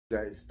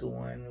Guys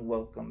doing?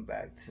 Welcome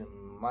back to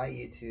my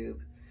YouTube.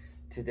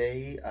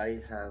 Today I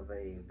have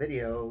a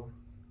video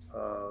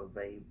of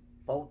a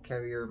bulk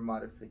carrier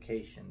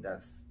modification.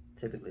 That's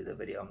typically the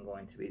video I'm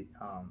going to be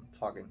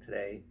talking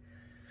today.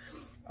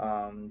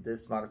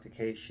 This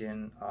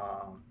modification,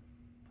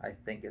 I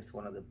think it's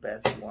one of the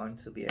best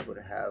ones to be able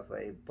to have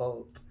a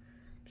bulk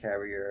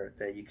carrier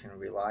that you can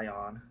rely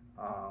on.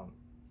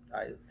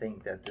 I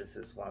think that this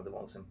is one of the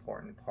most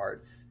important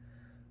parts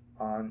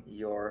on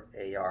your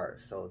AR,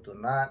 so do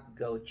not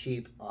go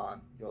cheap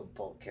on your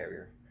bulk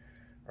carrier.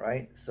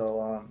 Right,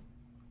 so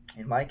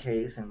in my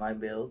case, in my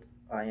build,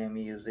 I am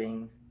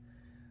using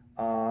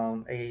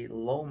a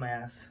low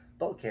mass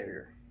bulk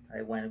carrier.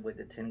 I went with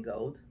the tin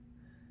gold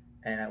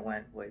and I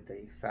went with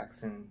a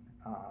Faxon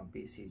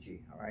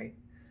BCG. All right,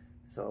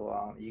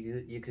 so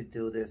you could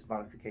do this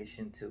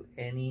modification to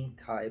any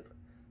type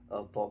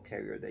of bulk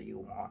carrier that you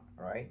want.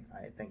 Right,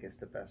 I think it's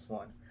the best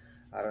one.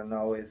 I don't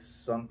know if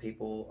some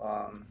people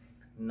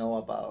know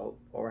about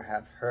or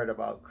have heard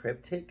about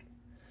Cryptic.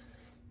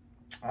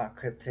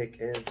 Cryptic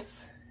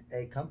is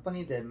a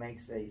company that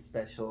makes a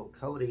special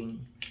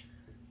coating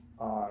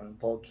on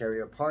bulk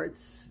carrier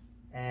parts,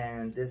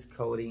 and these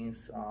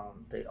coatings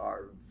they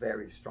are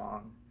very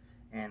strong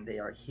and they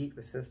are heat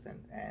resistant,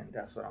 and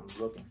that's what I'm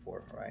looking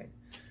for. Right,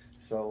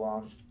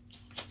 so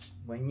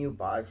when you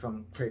buy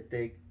from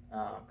Cryptic,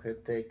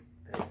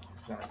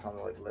 it's gonna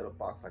come with a little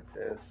box like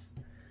this,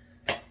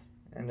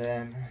 and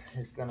then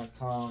it's gonna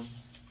come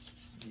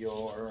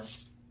your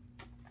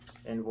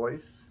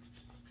invoice.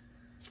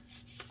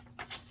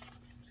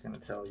 It's gonna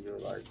tell you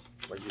like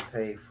what you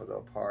pay for the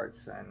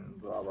parts and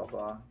blah blah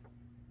blah.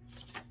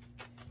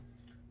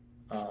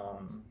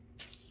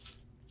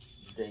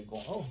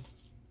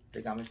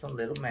 They got me some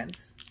little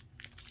mints,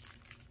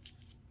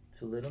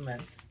 2 little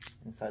mints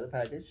inside the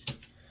package.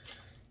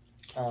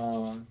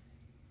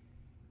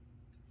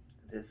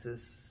 This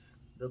is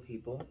the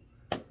People,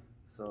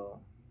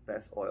 so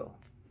best oil.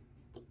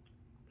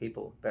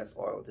 People, best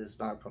oil. This is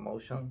not a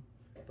promotion,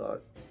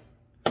 but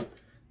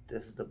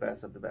this is the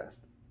best of the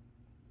best.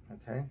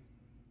 Okay,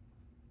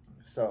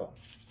 so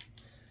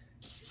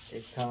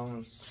it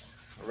comes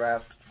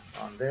wrapped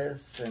on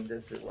this, and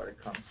this is what it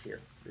comes here.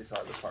 These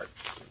are the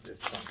parts. This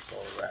comes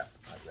all wrapped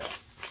like that.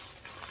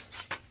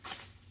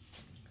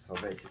 So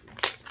basically,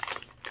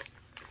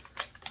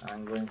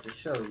 I'm going to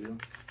show you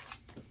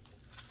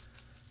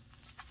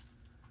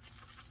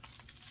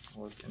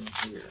what's in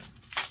here.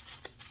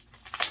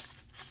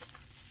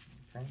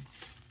 Okay,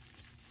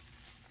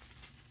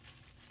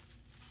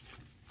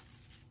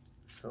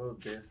 so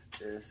this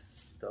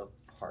is the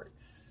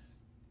parts.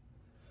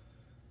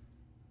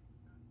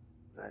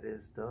 That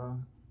is the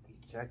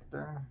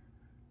ejector.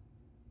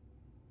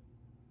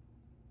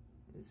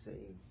 It's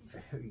a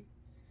very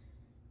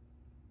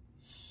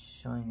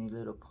shiny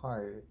little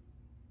part,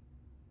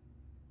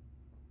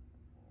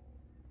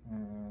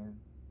 and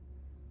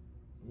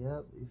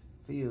yep, it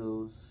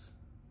feels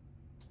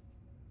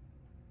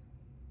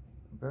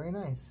very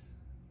nice,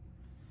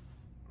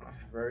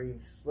 very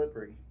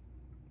slippery.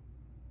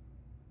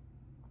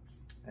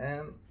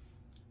 And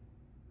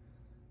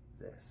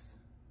this,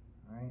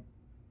 right?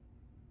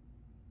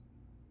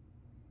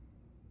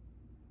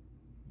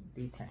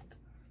 Detent.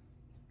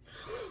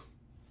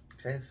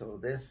 Okay, so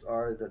these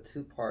are the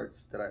 2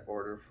 parts that I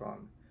ordered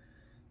from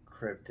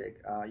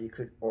Cryptic. You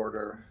could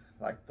order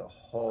like the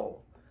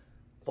whole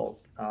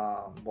bulk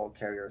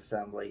carrier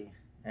assembly,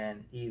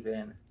 and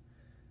even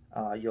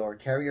your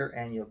carrier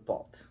and your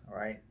bolt. All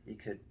right, you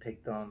could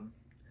pick them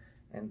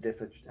in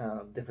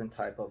different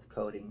type of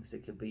coatings.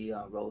 It could be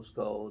rose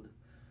gold,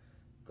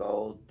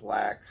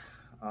 black,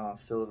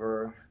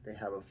 silver. They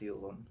have a few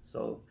of them,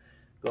 so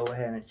go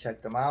ahead and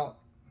check them out.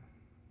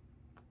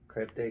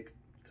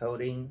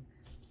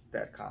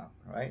 crypticcoating.com.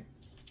 Right,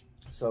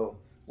 so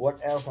what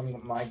else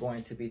am I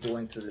going to be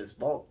doing to this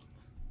bolt?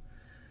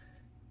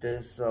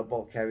 This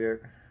bolt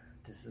carrier,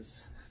 this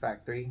is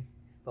factory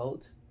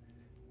bolt,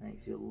 and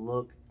if you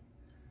look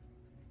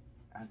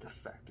at the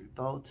factory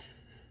bolt,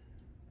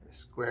 it's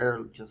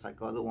square just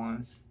like other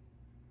ones.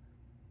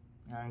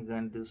 I'm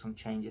gonna do some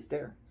changes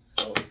there,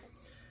 so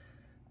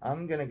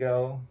I'm gonna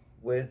go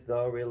with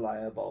the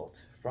Reliable bolt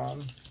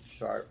from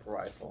Sharp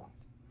Rifle.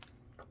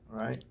 All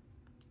right,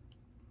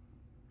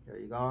 there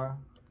you go,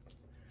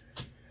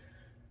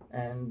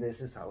 and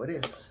this is how it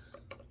is.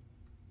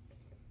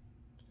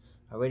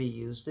 I already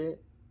used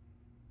it,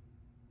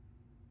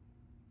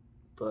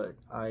 but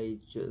I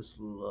just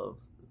love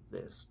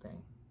this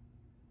thing.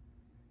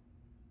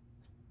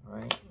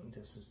 Right,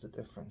 this is the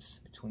difference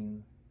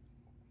between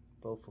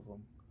both of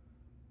them.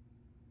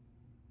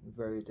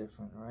 Very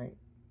different, right?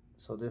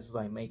 So this is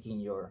like making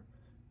your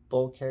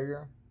bulk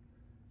carrier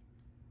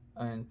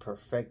and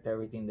perfect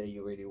everything that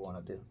you really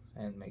want to do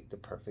and make the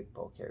perfect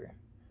bulk carrier.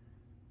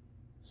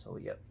 So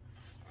yep,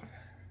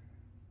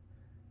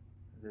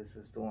 this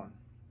is the one.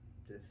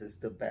 This is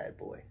the bad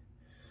boy.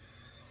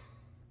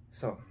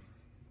 So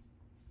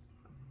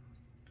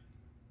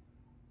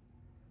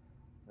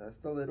that's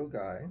the little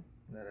guy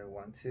that I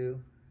want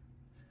to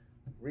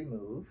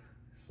remove.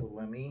 So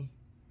let me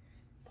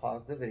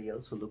pause the video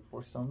to look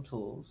for some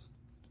tools.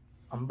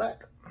 I'm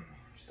back.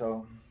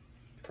 So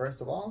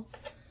first of all,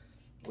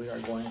 we are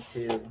going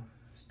to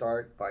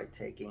start by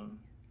taking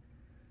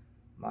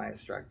my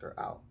extractor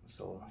out.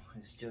 So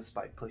it's just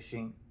by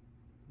pushing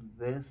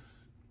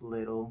this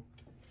little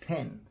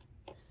pin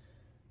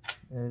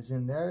is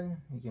in there.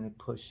 You're gonna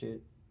push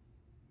it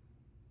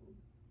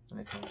and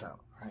it comes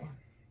out, right?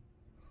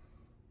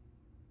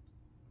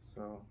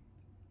 So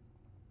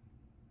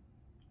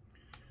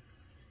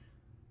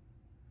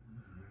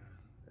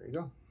there you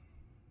go.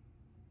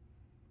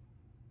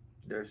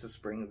 There's a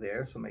spring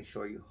there, so make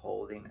sure you're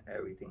holding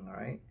everything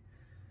right.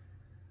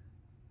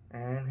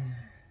 And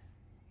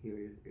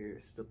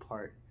here's the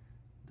part.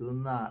 Do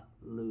not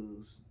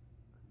lose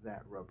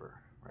that rubber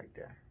right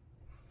there.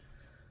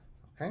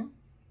 Okay,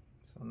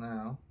 so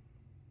now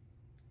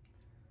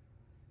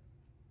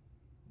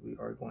we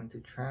are going to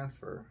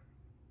transfer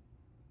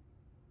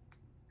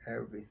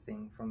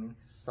everything from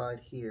inside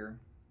here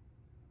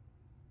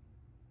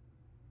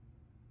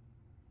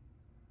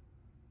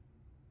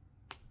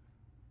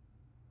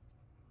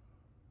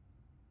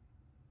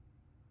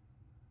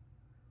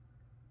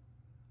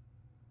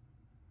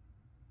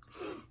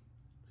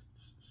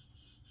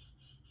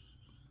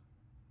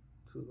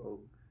to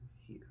over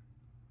here.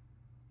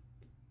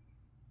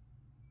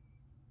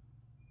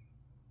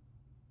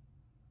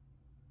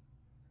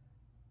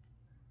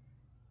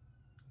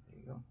 There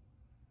you go.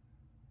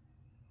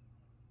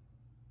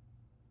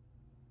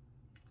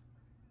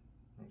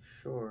 Make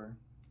sure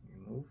you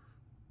remove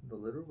the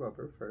little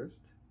rubber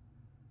first.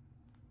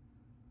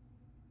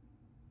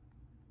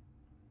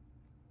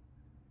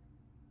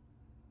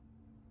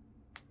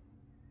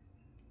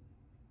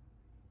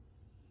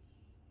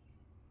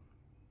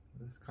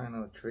 It's kind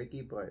of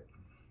tricky, but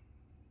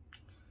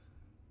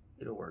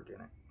it'll work in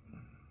it.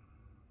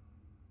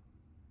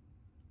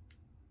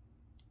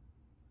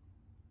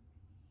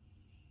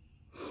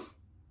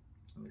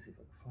 Let me see if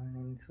I can find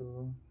any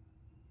tool.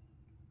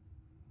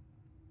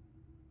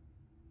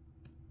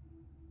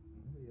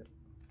 Oh, yep,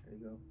 there you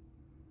go.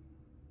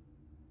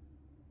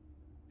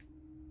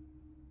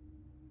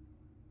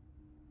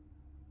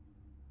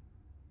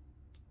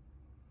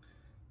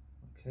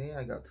 Okay,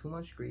 I got too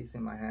much grease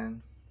in my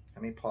hand.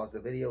 Let me pause the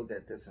video,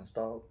 get this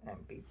installed,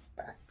 and be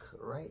back,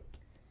 right?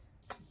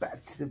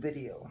 Back to the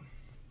video.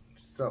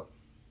 So,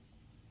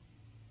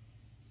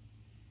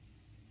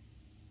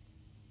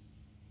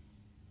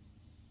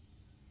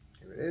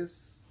 here it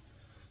is.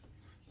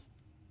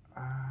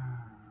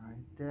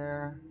 Right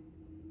there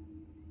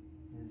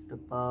is the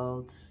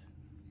bolt.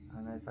 I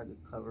don't know if I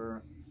could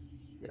cover,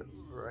 yep,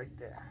 right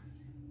there,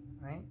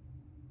 right?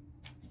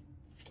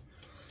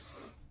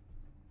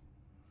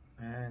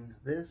 And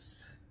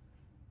this,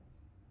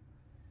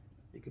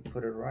 you could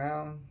put it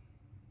around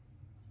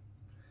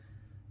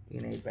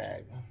in a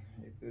bag.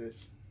 You're good.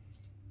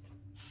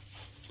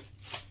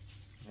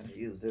 I'm gonna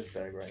use this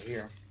bag right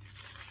here.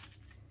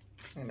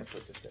 I'm gonna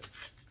put this there.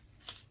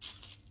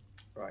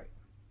 Right.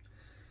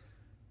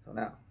 So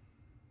now,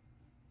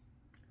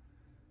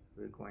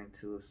 we're going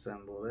to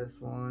assemble this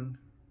one.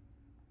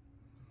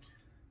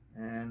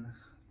 And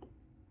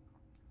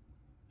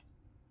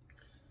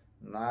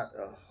not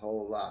a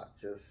whole lot,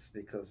 just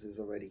because it's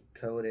already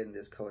coated, and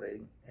this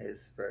coating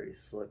is very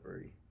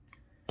slippery.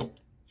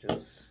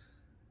 Just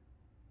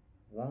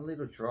one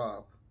little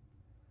drop,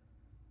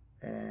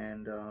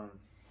 and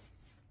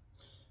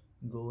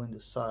go in the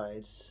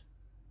sides.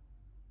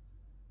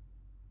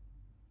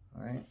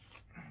 All right.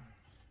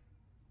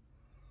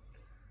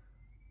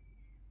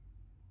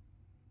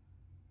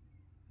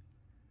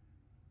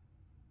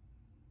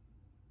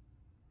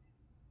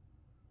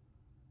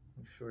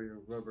 Make sure your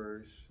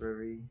rubber is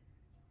very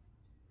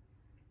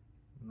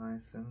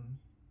nice and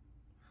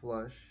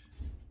flush.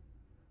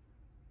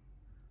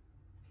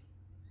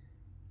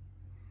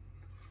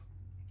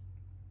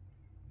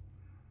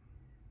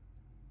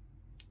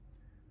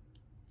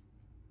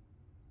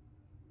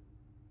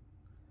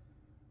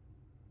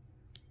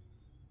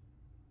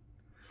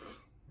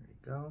 There you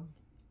go.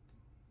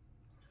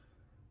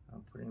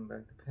 I'm putting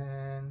back the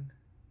pen.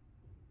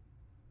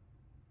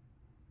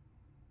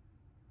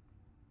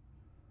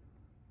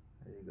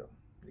 There you go.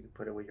 You can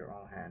put it with your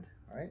own hand,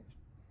 all right?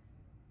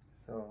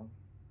 So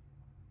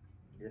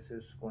this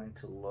is going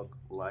to look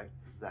like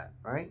that,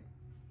 right?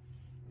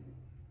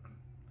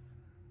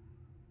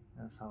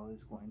 That's how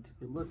it's going to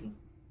be looking.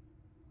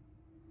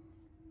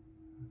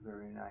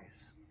 Very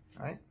nice,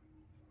 right?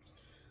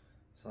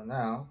 So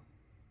now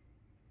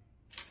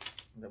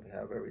that we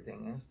have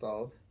everything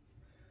installed,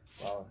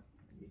 well,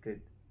 you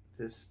could,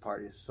 this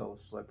part is so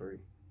slippery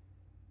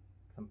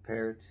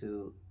compared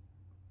to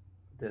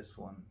this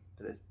one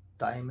that is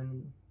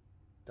diamond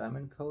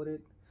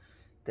coated.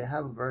 They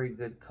have a very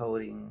good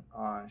coating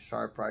on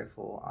Sharp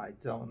Rifle. I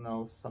don't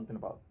know something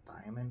about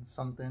diamond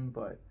something,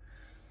 but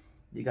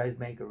you guys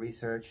make a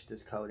research.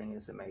 This coating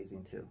is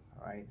amazing too,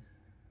 all right?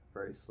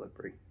 Very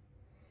slippery.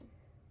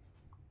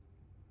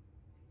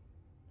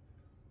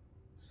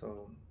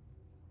 So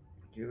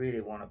you really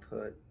want to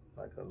put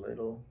like a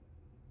little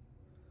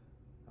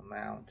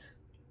amount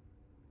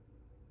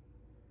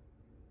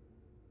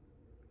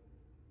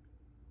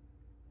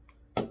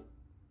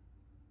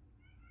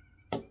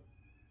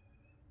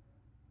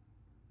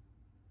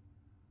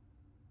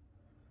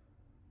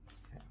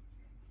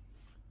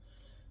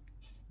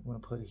I'm gonna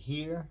put it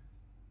here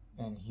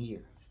and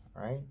here,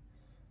 all right?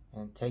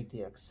 And take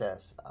the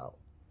excess out.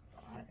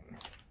 All right.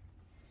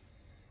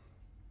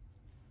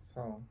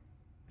 So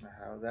I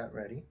have that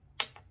ready.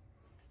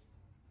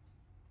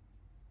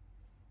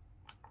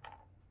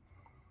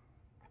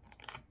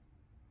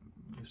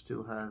 It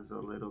still has a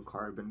little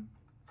carbon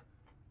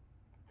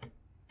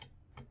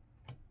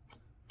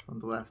from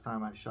the last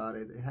time I shot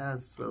it. It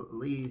has at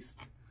least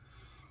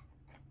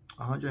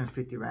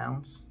 150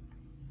 rounds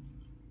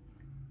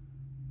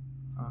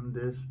on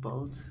this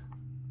bolt,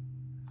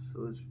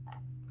 so it's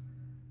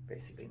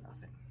basically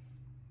nothing.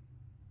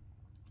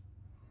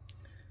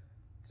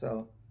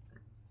 So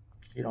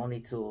you don't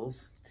need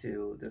tools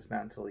to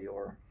dismantle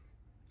your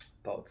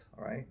bolt,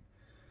 all right?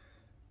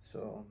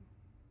 So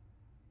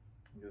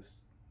just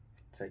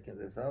taking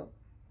this out,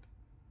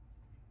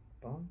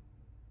 boom.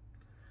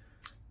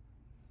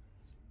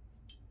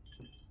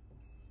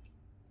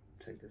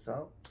 Take this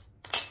out,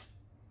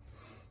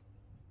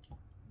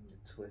 you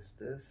twist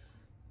this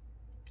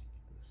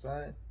to the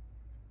side,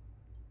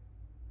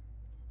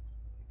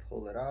 you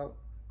pull it out,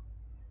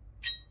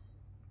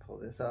 pull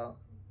this out,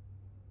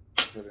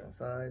 put it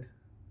inside,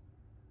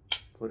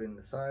 put it in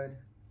the side,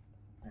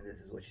 and this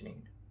is what you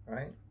need, all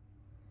right?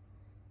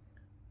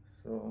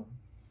 So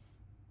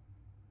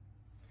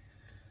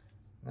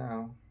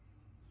now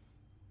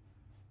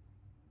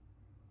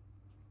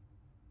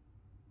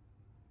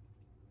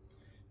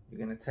you're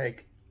gonna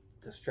take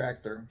this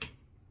tractor.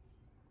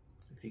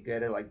 If you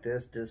get it like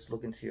this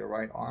looking to your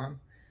right arm,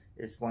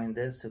 it's going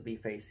this to be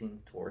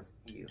facing towards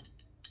you,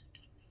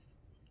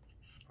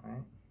 all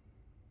right?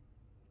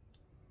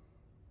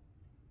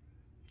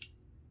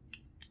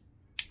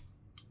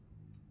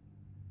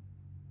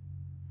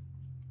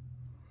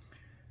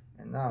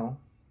 And now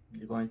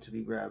you're going to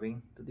be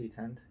grabbing the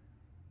detent,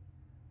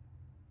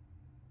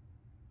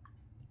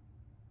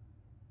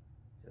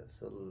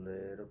 just a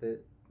little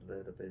bit,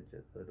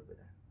 just a little bit.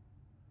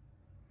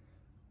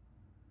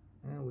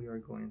 And we are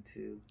going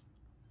to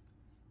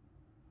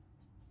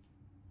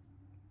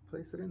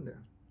place it in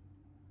there.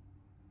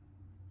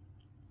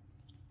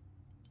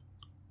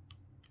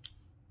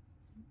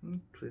 And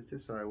twist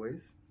it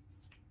sideways.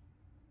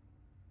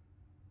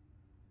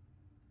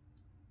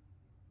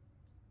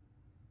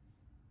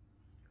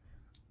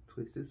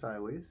 Twist it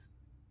sideways.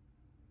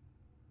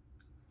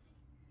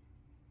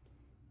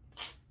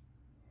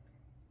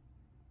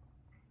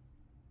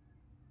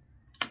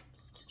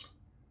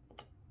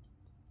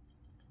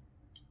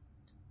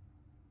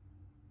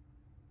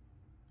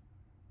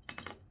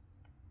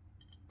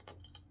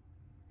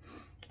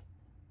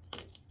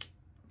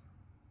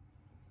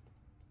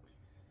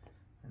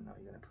 And now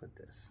you're gonna put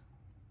this.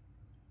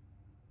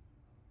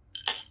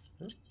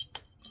 Oop.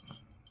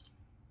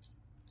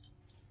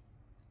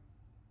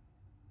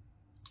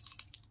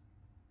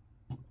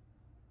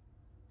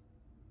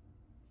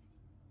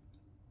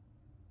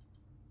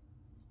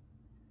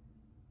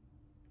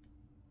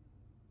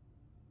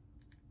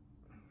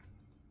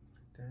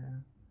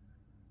 There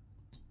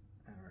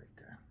and right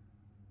there.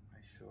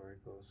 Make sure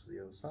it goes to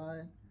the other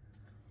side.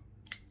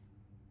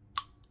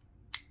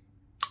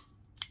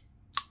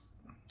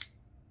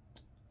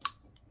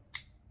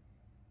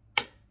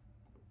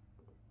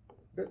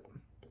 Good.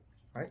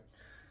 All right.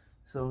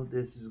 So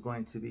this is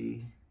going to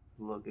be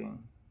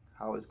looking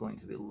how it's going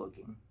to be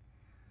looking.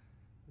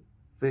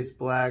 If it's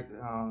black,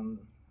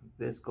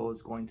 this gold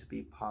is going to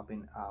be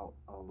popping out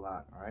a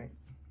lot, right?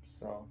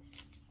 So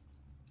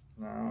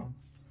now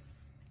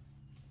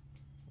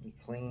you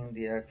clean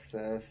the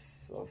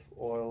excess of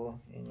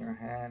oil in your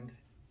hand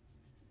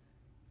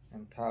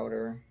and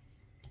powder.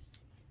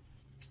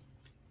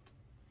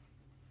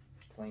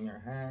 Clean your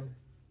hand.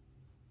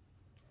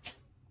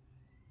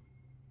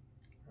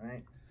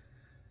 Right?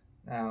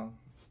 Now,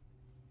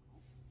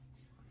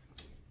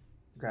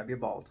 grab your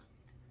bolt.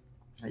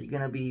 Now you're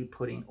gonna be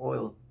putting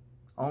oil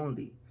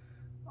only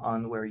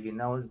on where you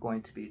know is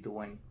going to be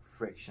doing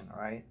friction,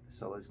 right?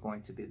 So it's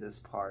going to be this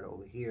part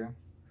over here.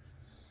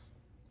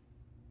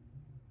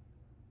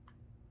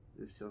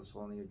 This just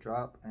only a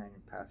drop and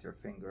you pass your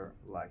finger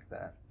like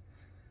that.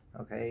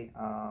 Okay,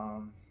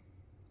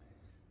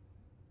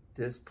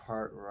 this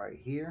part right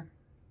here.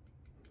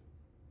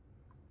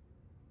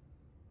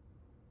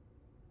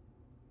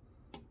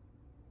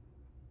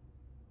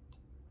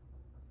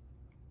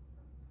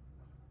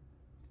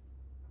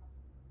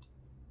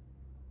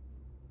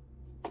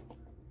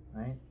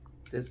 Right,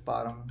 this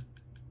bottom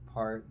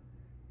part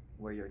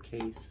where your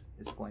case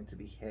is going to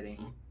be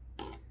hitting,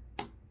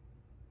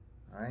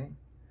 right?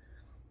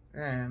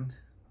 And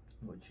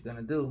what you're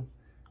gonna do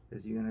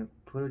is you're gonna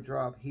put a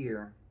drop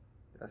here.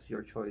 That's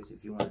your choice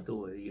if you want to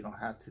do it. You don't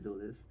have to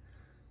do this.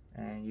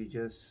 And you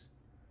just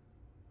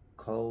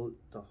coat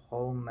the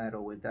whole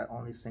metal with that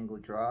only single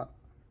drop.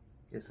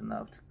 It's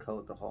enough to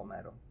coat the whole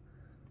metal,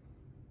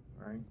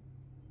 right?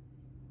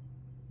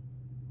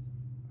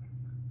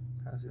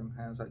 Pass your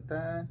hands like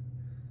that,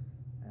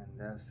 and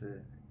that's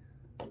it.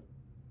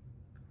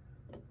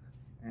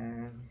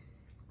 And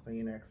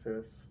clean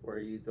excess where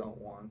you don't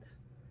want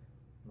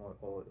more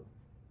oil.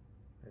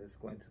 It's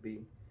going to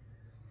be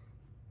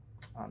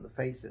on the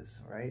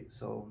faces, right?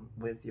 So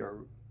with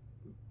the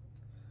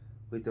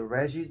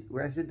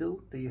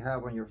residue that you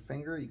have on your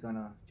finger, you're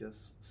gonna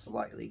just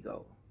slightly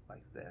go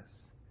like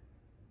this.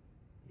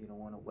 You don't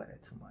want to wet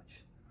it too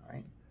much,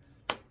 right?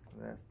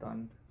 That's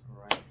done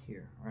right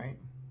here, right?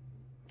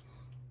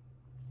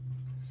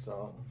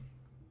 So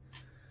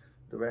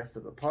the rest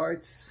of the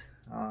parts,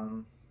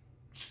 don't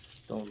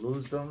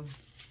lose them,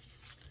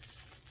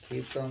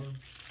 keep them,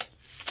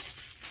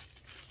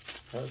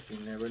 because you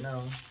never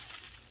know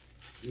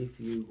if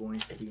you're going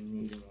to be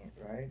needing it,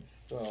 right?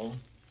 So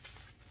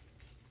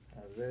I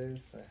have this,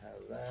 I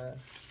have that.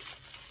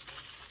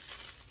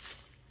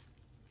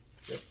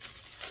 Yep.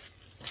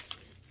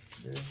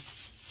 There.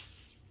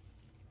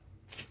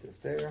 Put this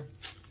there.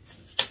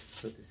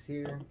 Put this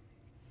here.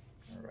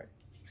 All right.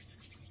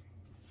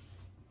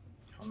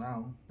 So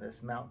now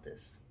let's mount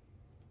this.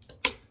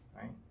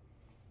 Right.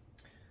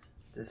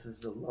 This is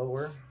the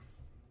lower.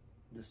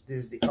 This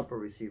is the upper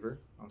receiver.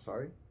 I'm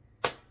sorry.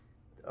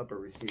 The upper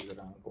receiver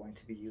that I'm going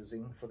to be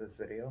using for this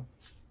video.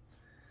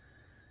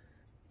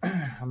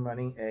 I'm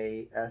running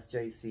a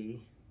SJC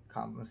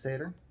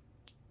compensator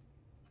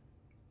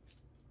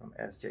from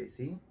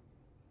SJC.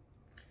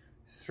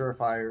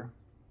 Surefire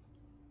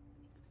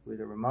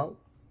with a remote.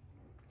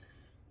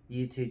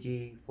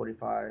 UTG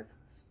 45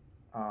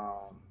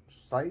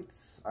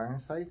 sights, iron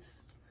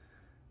sights.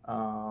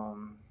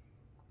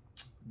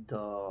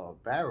 The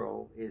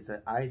barrel is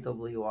an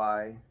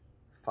IWI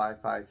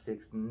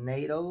 556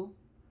 NATO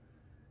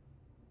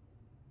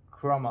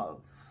Kromov.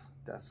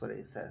 That's what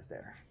it says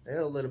there.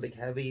 They're a little bit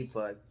heavy,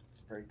 but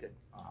very good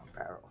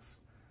barrels.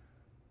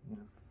 I'm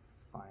gonna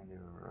find it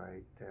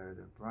right there,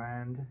 the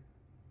brand,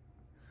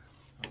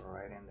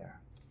 right in there.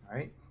 All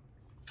right.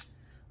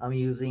 I'm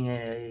using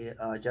a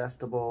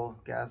adjustable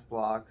gas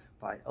block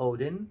by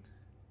Odin.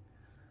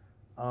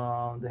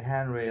 The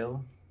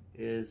handrail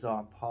is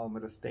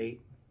polymer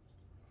state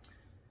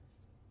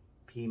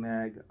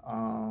PMAG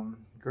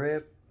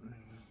grip.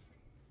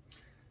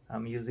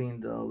 I'm using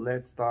the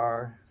Lead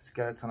Star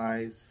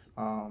skeletonized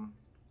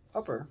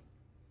upper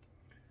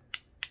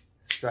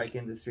Strike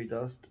Industry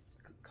dust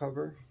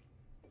cover,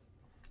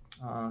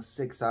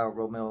 6-hour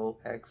Romeo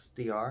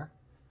XDR,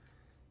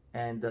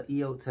 and the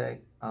EOTech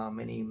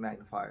mini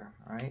magnifier.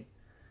 All right,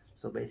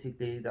 so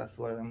basically that's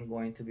what I'm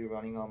going to be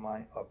running on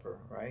my upper.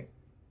 Right,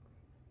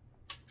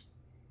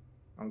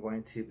 I'm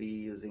going to be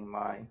using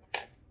my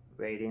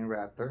Radiant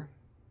Raptor.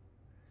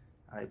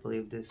 I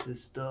believe this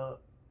is the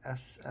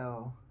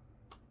SL.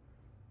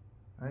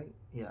 Right?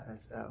 Yeah,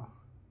 SL.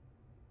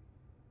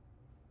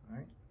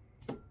 Right?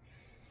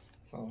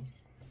 So,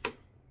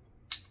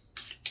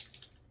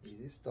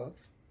 easy stuff.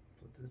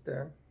 Put this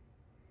there.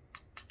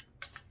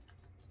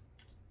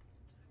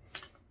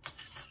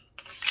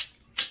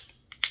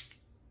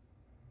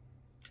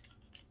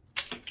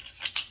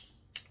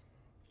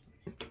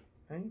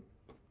 Okay.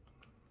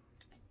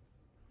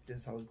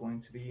 This I was going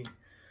to be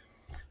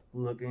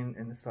looking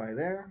inside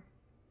there.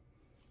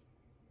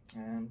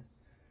 And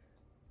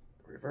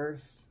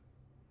reverse.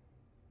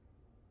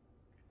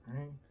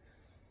 Right.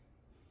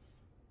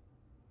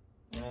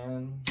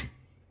 And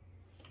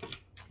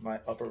my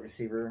upper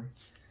receiver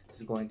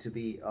is going to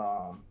be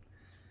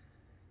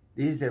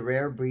this is a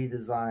rare breed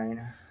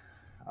design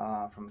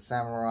from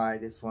Samurai.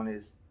 This one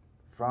is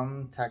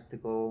from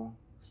Tactical,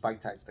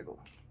 Spike Tactical,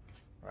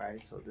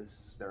 right? So this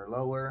is their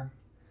lower.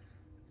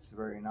 It's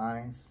very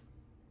nice,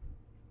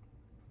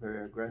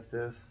 very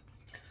aggressive.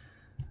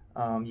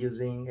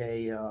 Using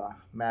a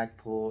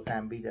Magpul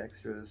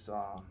ambidextrous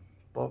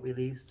bolt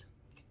released.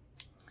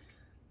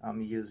 I'm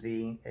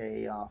using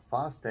a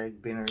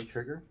Fostech binary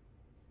trigger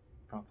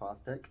from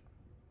Fostech.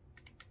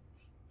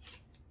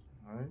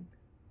 All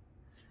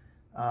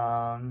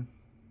right.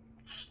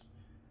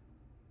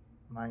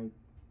 My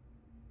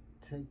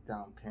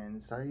takedown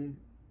pins,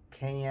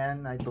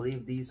 KN, I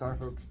believe these are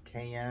for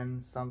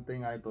KN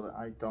something. I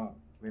don't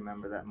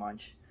remember that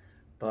much,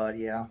 but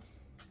yeah,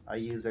 I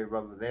use a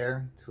rubber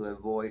there to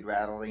avoid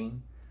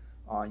rattling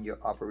on your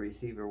upper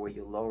receiver with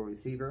your lower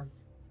receiver.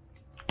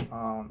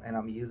 And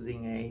I'm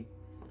using a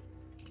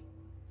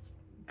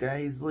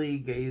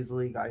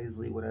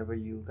Gaisley, whatever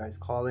you guys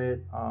call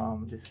it.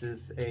 This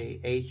is a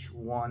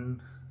H1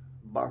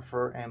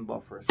 buffer and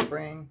buffer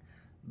spring,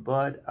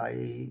 but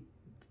I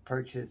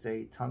purchased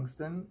a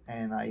tungsten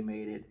and I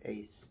made it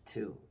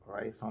H2,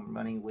 right? So I'm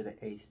running with an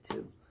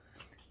H2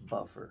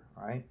 buffer,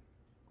 right?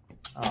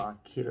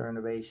 Killer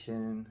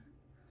Innovation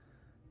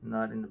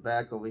nut in the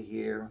back over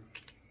here,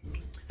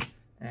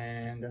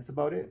 and that's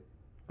about it.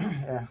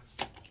 Yeah,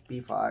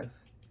 B5.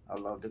 I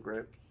love the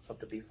grip of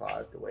the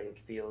B5, the way it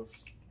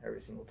feels every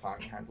single time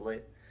you handle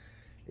it.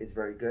 It's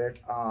very good.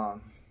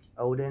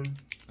 Odin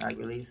mag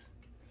release.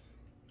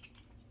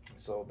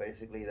 So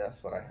basically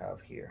that's what I have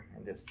here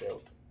in this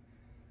build.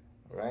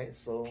 All right,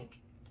 so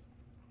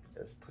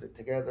let's put it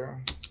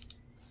together.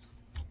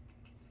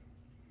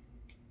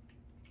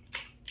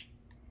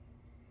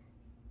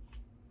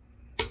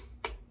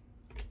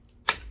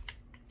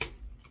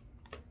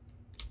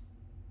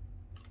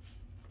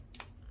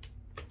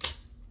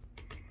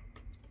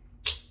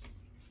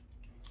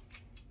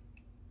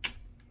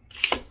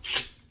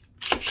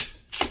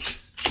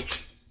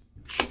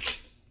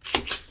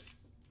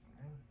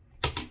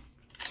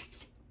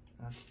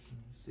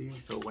 360,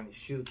 so when it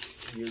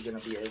shoots, you're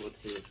gonna be able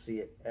to see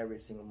it, every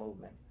single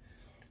movement.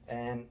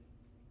 And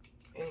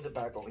in the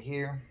back over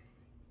here,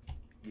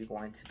 you're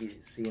going to be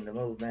seeing the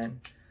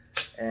movement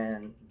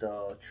and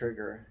the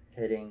trigger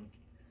hitting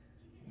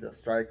the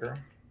striker.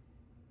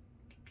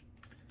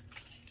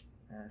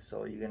 And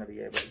so you're gonna be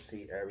able to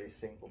see every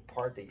single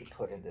part that you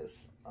put in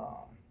this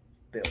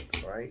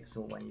build, right?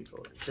 So when you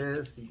go to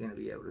this, you're gonna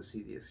be able to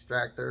see the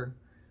extractor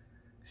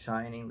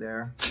shining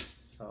there.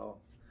 So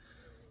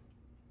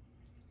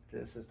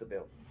this is the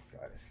build,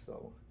 guys.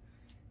 So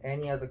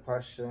any other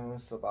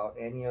questions about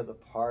any other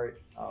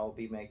part, I'll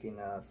be making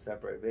a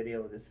separate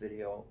video. This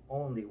video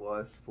only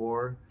was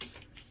for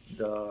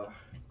the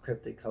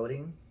cryptic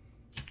coding,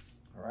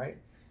 all right,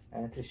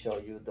 and to show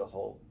you the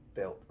whole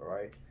build, all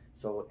right.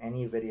 So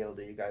any video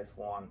that you guys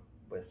want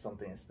with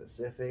something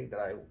specific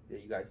that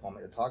you guys want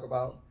me to talk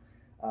about,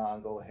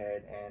 go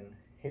ahead and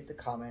hit the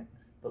comment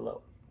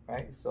below,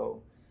 right?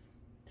 So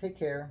take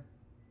care,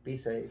 be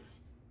safe,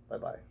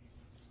 bye-bye.